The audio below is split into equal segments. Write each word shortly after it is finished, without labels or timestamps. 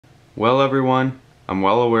Well everyone, I'm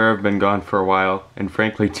well aware I've been gone for a while, and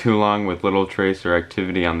frankly too long with little trace or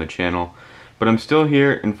activity on the channel, but I'm still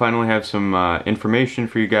here and finally have some information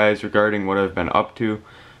for you guys regarding what I've been up to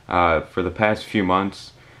for the past few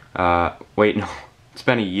months. Wait, no, it's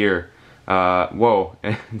been a year. Whoa,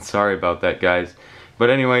 sorry about that guys. But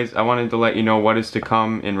anyways, I wanted to let you know what is to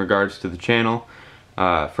come in regards to the channel.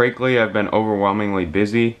 Frankly, I've been overwhelmingly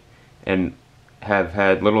busy and have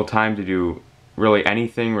had little time to do really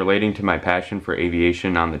anything relating to my passion for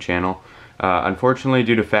aviation on the channel. Unfortunately,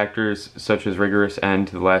 due to factors such as rigorous end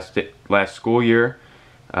to the last school year,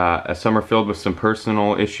 a summer filled with some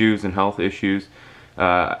personal issues and health issues,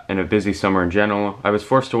 and a busy summer in general, I was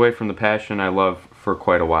forced away from the passion I love for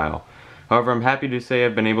quite a while. However, I'm happy to say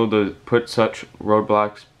I've been able to put such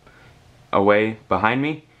roadblocks away behind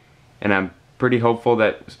me, and I'm pretty hopeful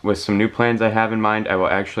that with some new plans I have in mind, I will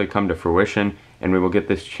actually come to fruition and we will get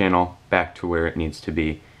this channel back to where it needs to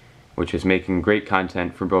be, which is making great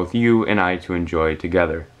content for both you and I to enjoy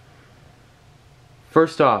together.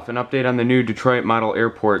 First off, an update on the new Detroit model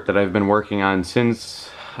airport that I've been working on since,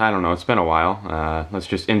 I don't know, it's been a while. Let's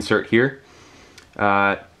just insert here.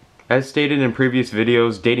 As stated in previous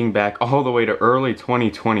videos dating back all the way to early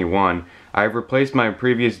 2021, I've replaced my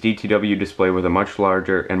previous DTW display with a much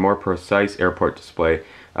larger and more precise airport display,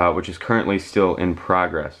 which is currently still in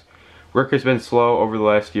progress. Work has been slow over the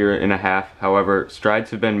last year and a half, however,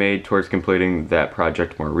 strides have been made towards completing that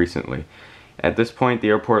project more recently. At this point, the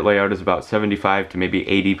airport layout is about 75 to maybe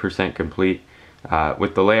 80% complete,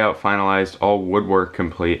 with the layout finalized, all woodwork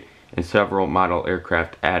complete, and several model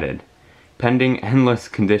aircraft added. Pending endless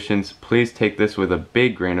conditions, please take this with a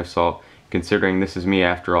big grain of salt, considering this is me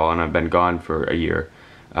after all and I've been gone for a year.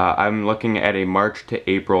 I'm looking at a March to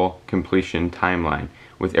April completion timeline,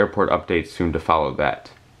 with airport updates soon to follow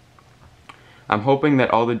that. I'm hoping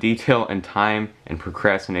that all the detail and time and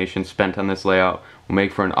procrastination spent on this layout will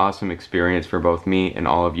make for an awesome experience for both me and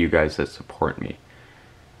all of you guys that support me.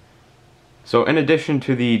 So in addition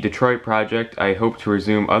to the Detroit project, I hope to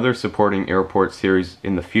resume other supporting airport series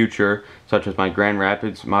in the future, such as my Grand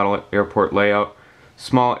Rapids model airport layout,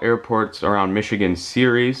 small airports around Michigan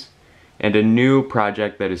series, and a new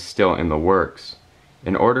project that is still in the works.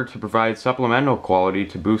 In order to provide supplemental quality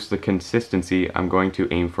to boost the consistency I'm going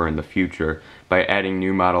to aim for in the future by adding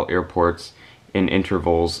new model airports in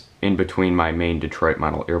intervals in between my main Detroit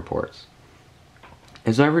model airports.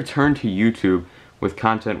 As I return to YouTube with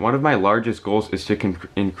content, one of my largest goals is to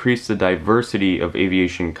increase the diversity of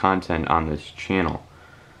aviation content on this channel.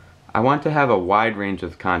 I want to have a wide range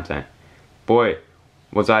of content. Boy,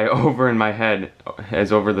 was I over in my head,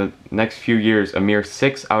 as over the next few years, a mere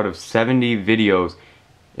 6 out of 70 videos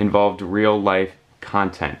involved real life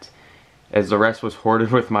content, as the rest was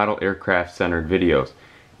hoarded with model aircraft centered videos.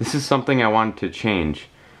 This is something I wanted to change.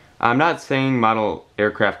 I'm not saying model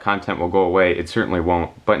aircraft content will go away, it certainly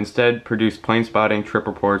won't, but instead produce plane spotting, trip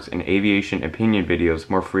reports, and aviation opinion videos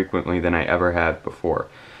more frequently than I ever have before,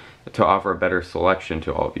 to offer a better selection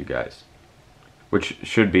to all of you guys, which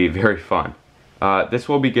should be very fun. This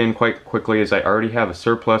will begin quite quickly, as I already have a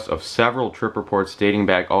surplus of several trip reports dating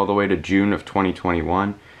back all the way to June of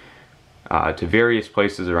 2021 to various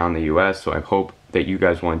places around the US, so I hope that you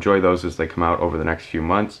guys will enjoy those as they come out over the next few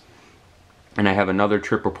months. And I have another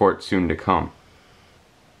trip report soon to come.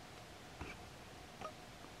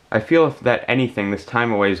 I feel if that anything, this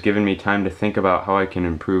time away has given me time to think about how I can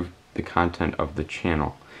improve the content of the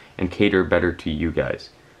channel and cater better to you guys.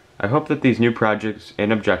 I hope that these new projects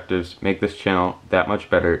and objectives make this channel that much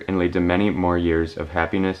better and lead to many more years of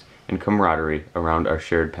happiness and camaraderie around our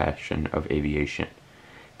shared passion of aviation.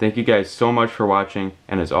 Thank you guys so much for watching,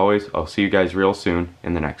 and as always, I'll see you guys real soon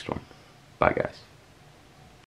in the next one. Bye guys.